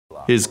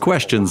His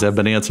questions have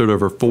been answered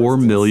over 4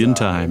 million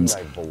times.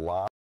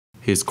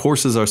 His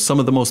courses are some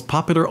of the most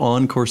popular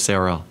on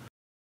Coursera.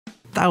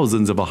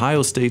 Thousands of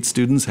Ohio State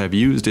students have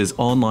used his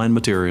online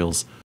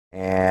materials.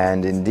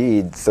 And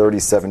indeed,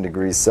 37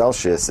 degrees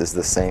Celsius is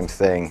the same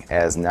thing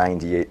as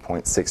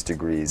 98.6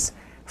 degrees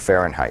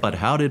Fahrenheit. But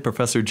how did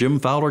Professor Jim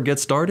Fowler get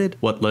started?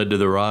 What led to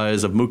the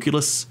rise of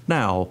Mooculus?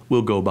 Now,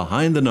 we'll go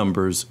behind the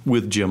numbers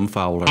with Jim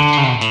Fowler.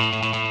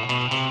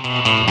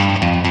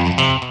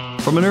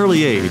 From an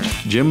early age,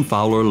 Jim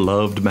Fowler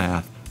loved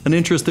math, an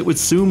interest that would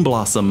soon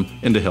blossom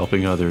into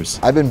helping others.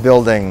 I've been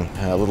building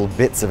little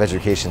bits of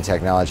education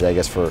technology, I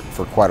guess, for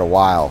quite a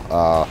while.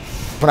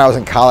 When I was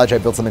in college, I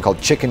built something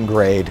called Chicken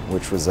Grade,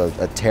 which was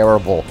a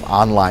terrible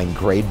online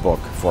grade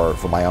book for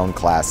my own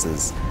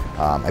classes.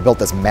 I built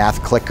this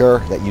math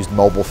clicker that used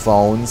mobile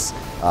phones,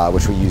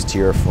 which we used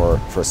here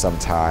for some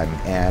time.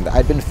 And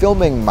I'd been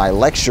filming my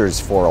lectures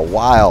for a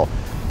while,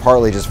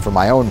 partly just for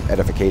my own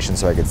edification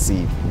so I could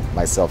see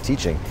myself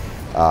teaching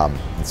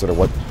and sort of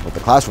what the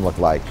classroom looked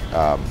like.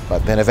 But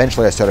then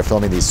eventually I started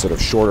filming these sort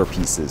of shorter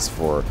pieces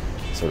for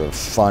sort of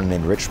fun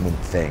enrichment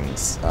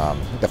things.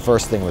 The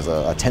first thing was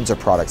a tensor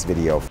products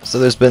video. So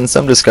there's been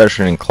some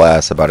discussion in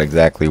class about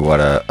exactly what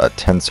a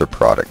tensor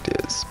product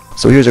is.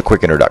 So here's a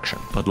quick introduction.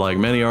 But like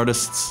many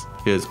artists,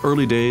 his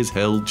early days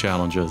held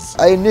challenges.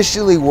 I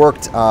initially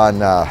worked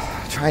on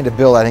trying to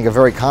build, I think, a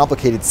very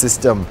complicated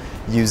system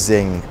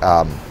using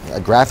a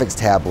graphics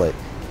tablet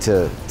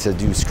to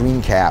do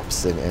screen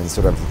caps and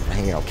sort of,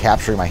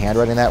 capturing my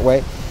handwriting that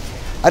way.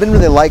 I didn't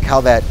really like how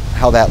that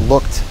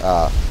looked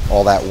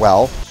all that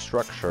well.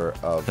 Structure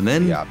of and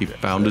then he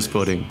found his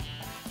footing.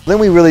 Then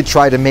we really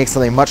tried to make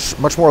something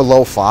much more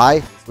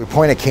lo-fi. We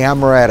point a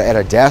camera at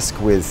a desk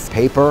with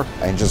paper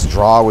and just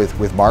draw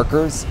with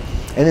markers.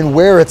 And then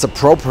where it's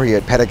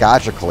appropriate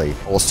pedagogically,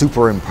 we'll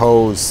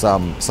superimpose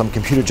some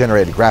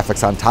computer-generated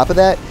graphics on top of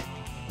that.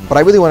 But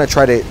I really want to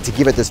try to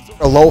give it this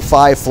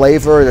lo-fi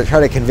flavor, to try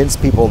to convince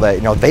people that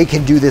they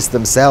can do this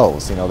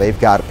themselves. They've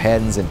got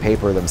pens and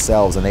paper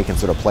themselves and they can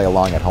sort of play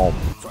along at home.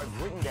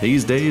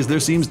 These days,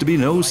 there seems to be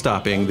no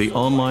stopping the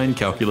online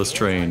calculus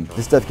train.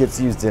 This stuff gets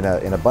used in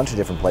a bunch of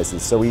different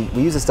places. So we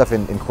use this stuff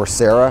in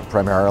Coursera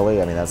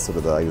primarily. I mean, that's sort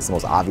of the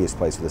most obvious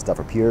place where this stuff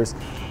appears.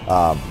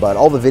 But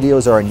all the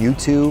videos are on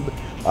YouTube,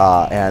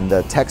 and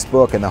the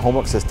textbook and the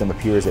homework system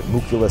appears at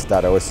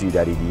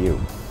mooculus.osu.edu.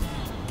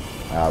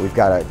 We've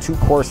got 2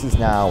 courses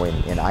now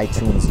in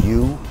iTunes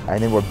U,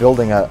 and then we're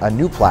building a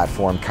new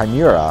platform,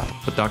 Chimera.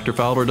 But Dr.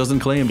 Fowler doesn't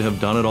claim to have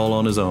done it all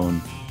on his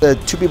own. The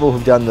 2 people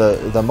who've done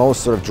the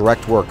most sort of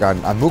direct work on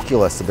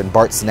Mooculus have been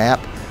Bart Snap,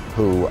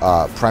 who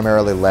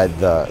primarily led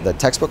the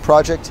textbook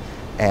project,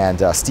 and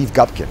Steve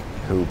Gupkin,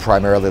 who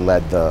primarily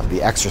led the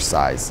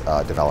exercise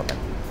development.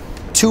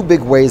 2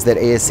 big ways that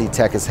ASC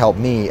Tech has helped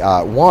me.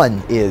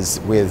 One is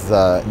with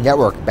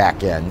network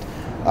backend.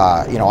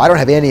 I don't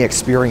have any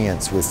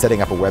experience with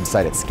setting up a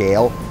website at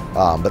scale,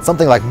 but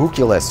something like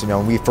Mooculus,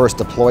 when we first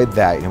deployed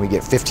that, we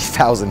get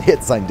 50,000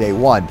 hits on day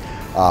 1.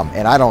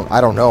 And I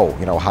don't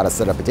know, how to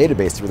set up a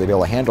database to really be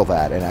able to handle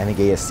that. And I think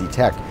ASC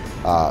Tech,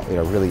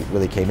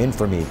 really came in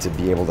for me to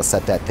be able to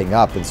set that thing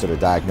up and sort of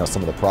diagnose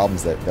some of the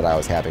problems that I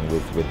was having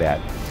with that.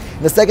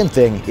 And the second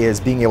thing is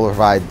being able to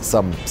provide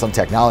some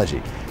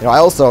technology. I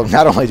also,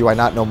 not only do I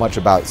not know much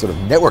about sort of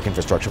network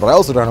infrastructure, but I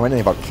also don't know anything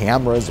about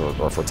cameras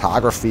or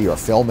photography or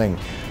filming.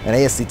 And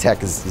ASC Tech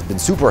has been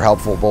super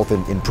helpful both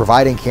in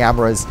providing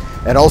cameras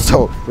and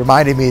also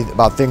reminding me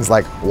about things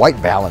like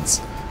white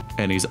balance.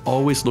 And he's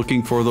always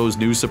looking for those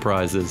new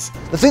surprises.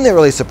 The thing that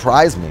really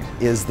surprised me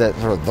is that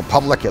sort of the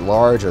public at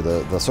large, or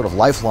the sort of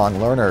lifelong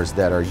learners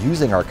that are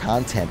using our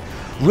content,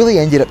 really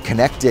ended up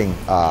connecting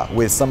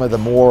with some of the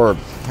more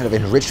kind of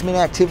enrichment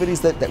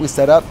activities that we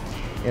set up.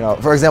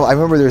 For example, I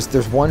remember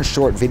there's one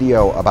short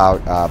video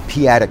about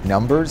p-adic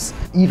numbers.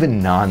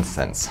 Even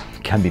nonsense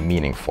can be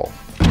meaningful.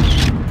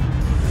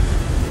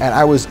 And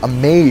I was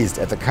amazed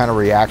at the kind of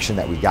reaction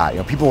that we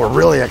got. People were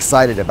really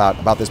excited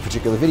about this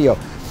particular video,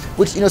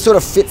 which sort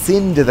of fits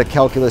into the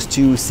Calculus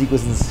 2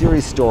 sequence and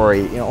series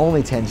story,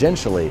 only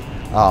tangentially.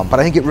 But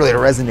I think it really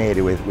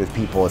resonated with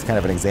people as kind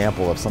of an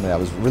example of something that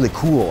was really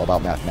cool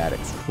about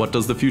mathematics. What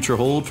does the future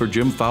hold for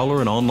Jim Fowler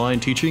and online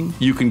teaching?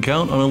 You can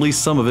count on at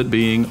least some of it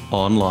being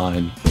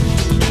online.